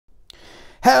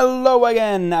Hello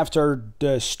again. After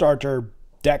the starter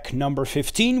deck number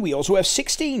 15, we also have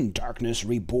 16. Darkness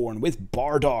Reborn with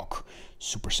Bardock.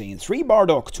 Super Saiyan 3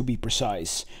 Bardock, to be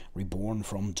precise. Reborn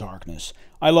from Darkness.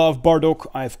 I love Bardock.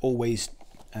 I've always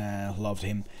loved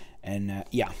him. And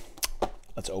yeah,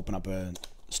 let's open up a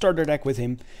starter deck with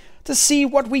him to see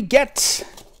what we get.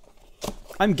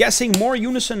 I'm guessing more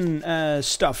Unison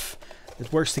stuff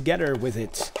that works together with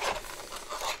it.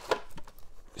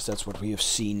 That's what we have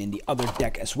seen in the other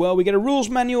deck as well. We get a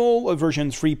rules manual, a version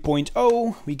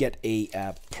 3.0. We get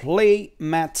a play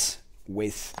mat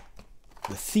with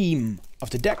the theme of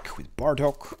the deck with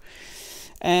Bardock.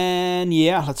 And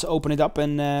yeah, let's open it up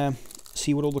and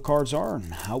see what all the cards are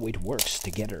and how it works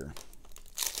together.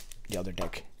 The other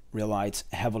deck relied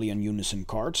heavily on Unison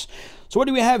cards. So what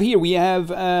do we have here? We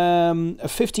have a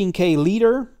 15k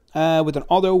leader. With an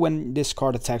auto, when this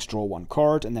card attacks, draw one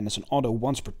card, and then it's an auto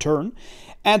once per turn.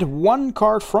 Add one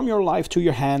card from your life to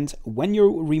your hand when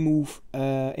you remove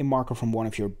a marker from one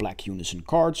of your black Unison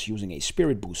cards using a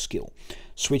Spirit Boost skill.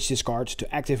 Switch this card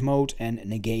to active mode and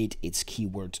negate its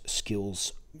keyword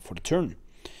skills for the turn.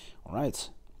 Alright.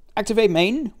 Activate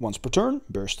main once per turn,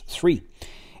 burst 3.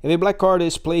 If a black card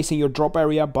is placed in your drop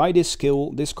area by this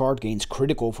skill, this card gains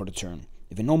critical for the turn.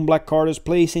 If a non-black card is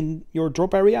placed in your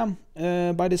drop area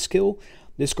by this skill,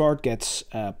 this card gets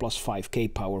plus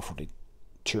 5k power for the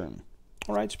turn.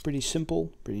 Alright, it's pretty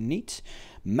simple, pretty neat.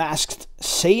 Masked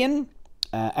Saiyan,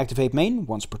 activate main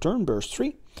once per turn, burst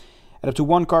 3. Add up to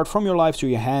one card from your life to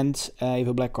your hand if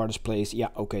a black card is placed. Yeah,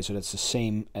 okay, so that's the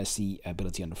same as the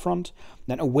ability on the front.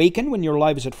 Then Awaken, when your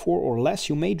life is at 4 or less,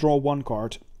 you may draw one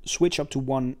card, switch up to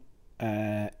one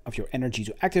of your energy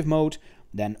to active mode,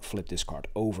 then flip this card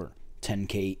over.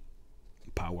 10k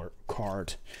power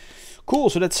card. Cool,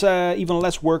 so that's even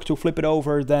less work to flip it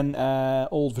over than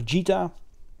old Vegeta.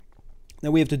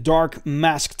 Then we have the Dark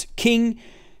Masked King.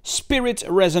 Spirit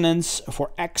Resonance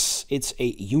for X. It's a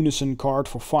Unison card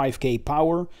for 5k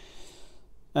power.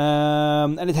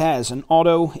 And it has an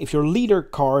auto. If your leader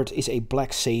card is a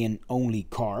Black Saiyan only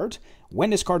card,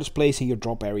 when this card is placed in your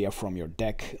drop area from your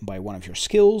deck by one of your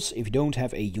skills, if you don't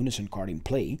have a Unison card in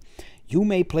play, you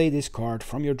may play this card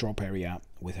from your drop area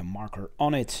with a marker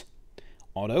on it.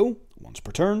 Auto, once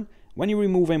per turn. When you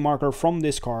remove a marker from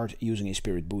this card using a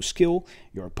Spirit Boost skill,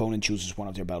 your opponent chooses one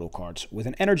of their battle cards with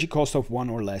an energy cost of 1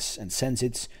 or less and sends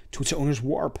it to its owner's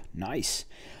warp. Nice.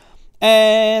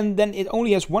 And then it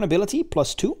only has one ability,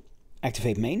 plus 2.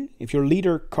 Activate main. If your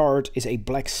leader card is a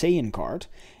Black Saiyan card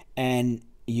and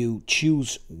you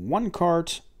choose one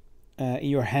card in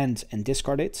your hand and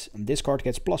discard it, and this card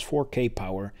gets plus 4k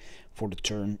power for the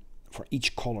turn for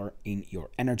each color in your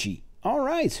energy.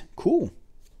 Alright, cool.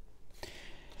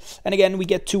 And again, we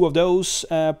get 2 of those,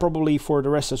 probably for the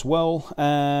rest as well.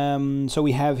 So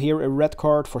we have here a red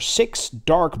card for 6,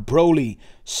 Dark Broly,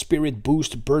 Spirit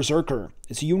Boost Berserker.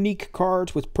 It's a unique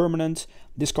card with permanent.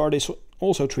 This card is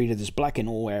also treated as black in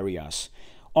all areas.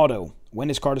 Auto, when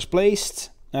this card is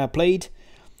played,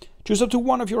 choose up to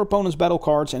one of your opponent's battle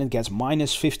cards and it gets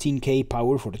minus 15k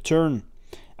power for the turn.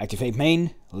 Activate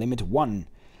main, limit 1.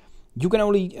 You can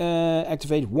only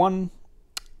activate one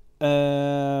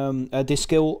this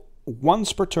skill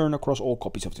once per turn across all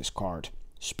copies of this card.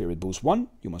 Spirit Boost 1,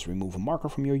 you must remove a marker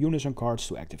from your Unison cards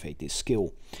to activate this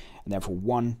skill. And therefore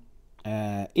 1,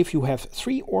 if you have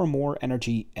 3 or more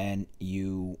energy and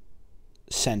you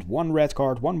send one red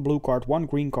card, one blue card, one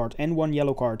green card and one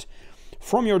yellow card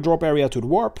from your drop area to the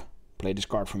warp, play this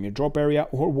card from your drop area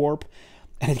or warp,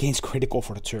 and it gains critical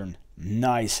for the turn.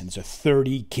 Nice, and it's a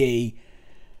 30k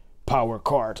power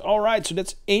card. Alright, so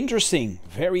that's interesting.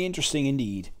 Very interesting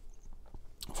indeed.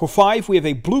 For 5, we have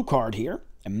a blue card here.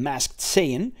 A Masked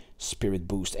Saiyan, Spirit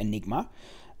Boost Enigma.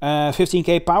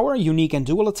 15k power, unique and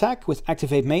dual attack with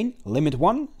activate main, limit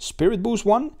 1, Spirit Boost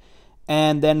 1.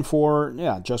 And then for,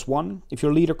 just 1. If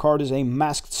your leader card is a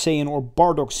Masked Saiyan or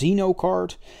Bardock Xeno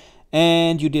card,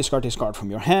 and you discard this card from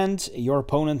your hand, your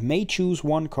opponent may choose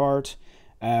one card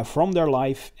from their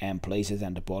life and place it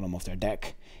at the bottom of their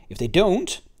deck. If they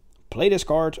don't, play this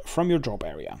card from your drop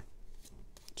area.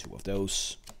 2 of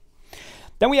those.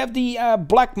 Then we have the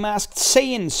Black Masked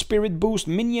Saiyan Spirit Boost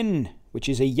Minion, which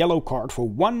is a yellow card for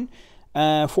 1,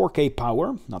 4k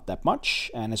power, not that much.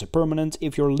 And as a permanent,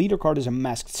 if your leader card is a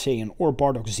Masked Saiyan or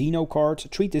Bardock Xeno card,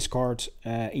 treat this card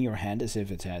in your hand as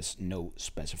if it has no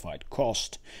specified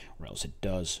cost, or else it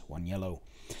does, 1 yellow.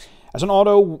 As an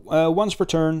auto, once per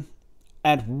turn,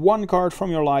 add one card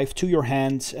from your life to your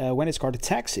hand. When its card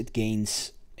attacks, it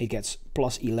gets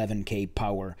plus 11k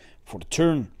power for the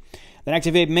turn. Then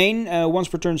activate main, once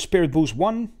per turn, Spirit Boost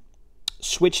 1.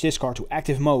 Switch this card to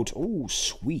active mode. Oh,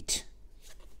 sweet.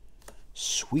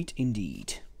 Sweet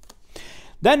indeed.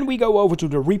 Then we go over to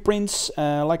the reprints.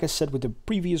 Like I said with the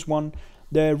previous one,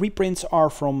 the reprints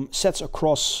are from sets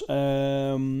across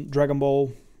Dragon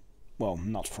Ball. Well,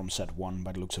 not from set 1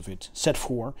 by the looks of it. Set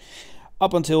 4.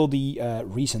 Up until the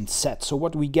recent set. So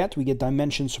what do we get? We get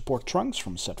Dimension Support Trunks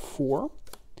from set 4.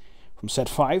 From set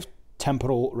 5,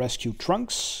 Temporal Rescue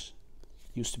Trunks.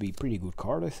 Used to be a pretty good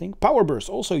card, I think. Power Burst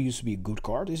also used to be a good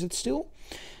card. Is it still?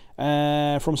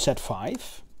 From set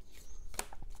 5.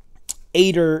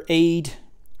 Aider Aid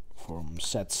from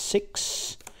set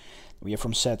 6. We have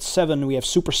from set 7, we have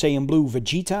Super Saiyan Blue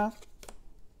Vegeta.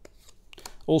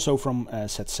 Also from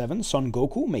set 7, Son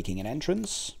Goku making an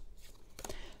entrance.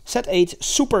 Set 8,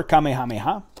 Super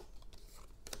Kamehameha.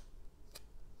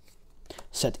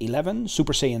 Set 11,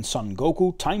 Super Saiyan Son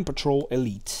Goku Time Patrol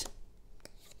Elite.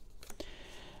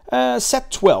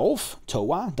 Set 12,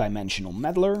 Toa Dimensional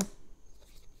Meddler.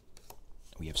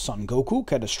 We have Son Goku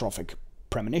Catastrophic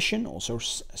Premonition, also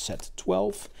set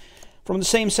 12. From the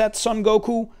same set, Son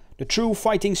Goku, the True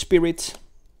Fighting Spirit.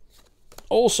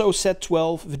 Also set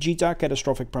 12, Vegeta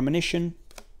Catastrophic Premonition.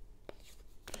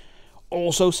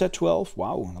 Also set 12,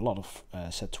 wow, a lot of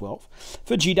set 12.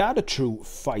 Vegeta, the True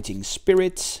Fighting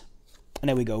Spirit. And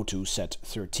then we go to set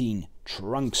 13,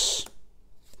 Trunks.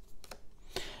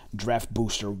 Draft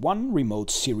Booster 1,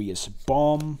 Remote Serious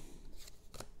Bomb.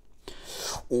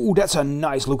 Oh, that's a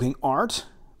nice looking art.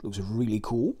 Looks really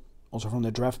cool. Also from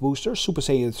the Draft Booster, Super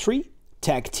Saiyan 3,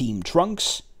 Tag Team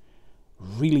Trunks.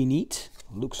 Really neat.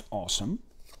 Looks awesome.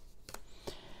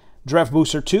 Draft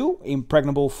Booster 2,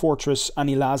 Impregnable Fortress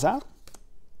Anilaza.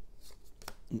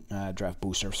 Draft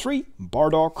Booster 3,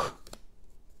 Bardock.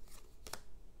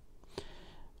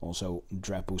 Also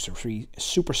Draft Booster 3,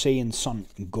 Super Saiyan Son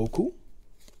Goku.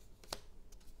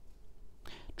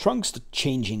 Trunks, the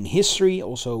Changing History,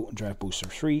 also Draft Booster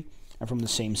 3. And from the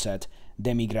same set,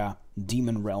 Demigra,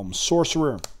 Demon Realm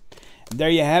Sorcerer. And there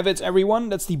you have it, everyone.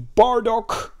 That's the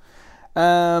Bardock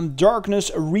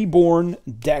Darkness Reborn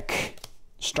deck,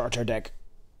 starter deck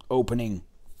opening.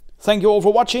 Thank you all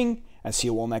for watching, and see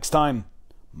you all next time.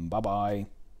 Bye-bye.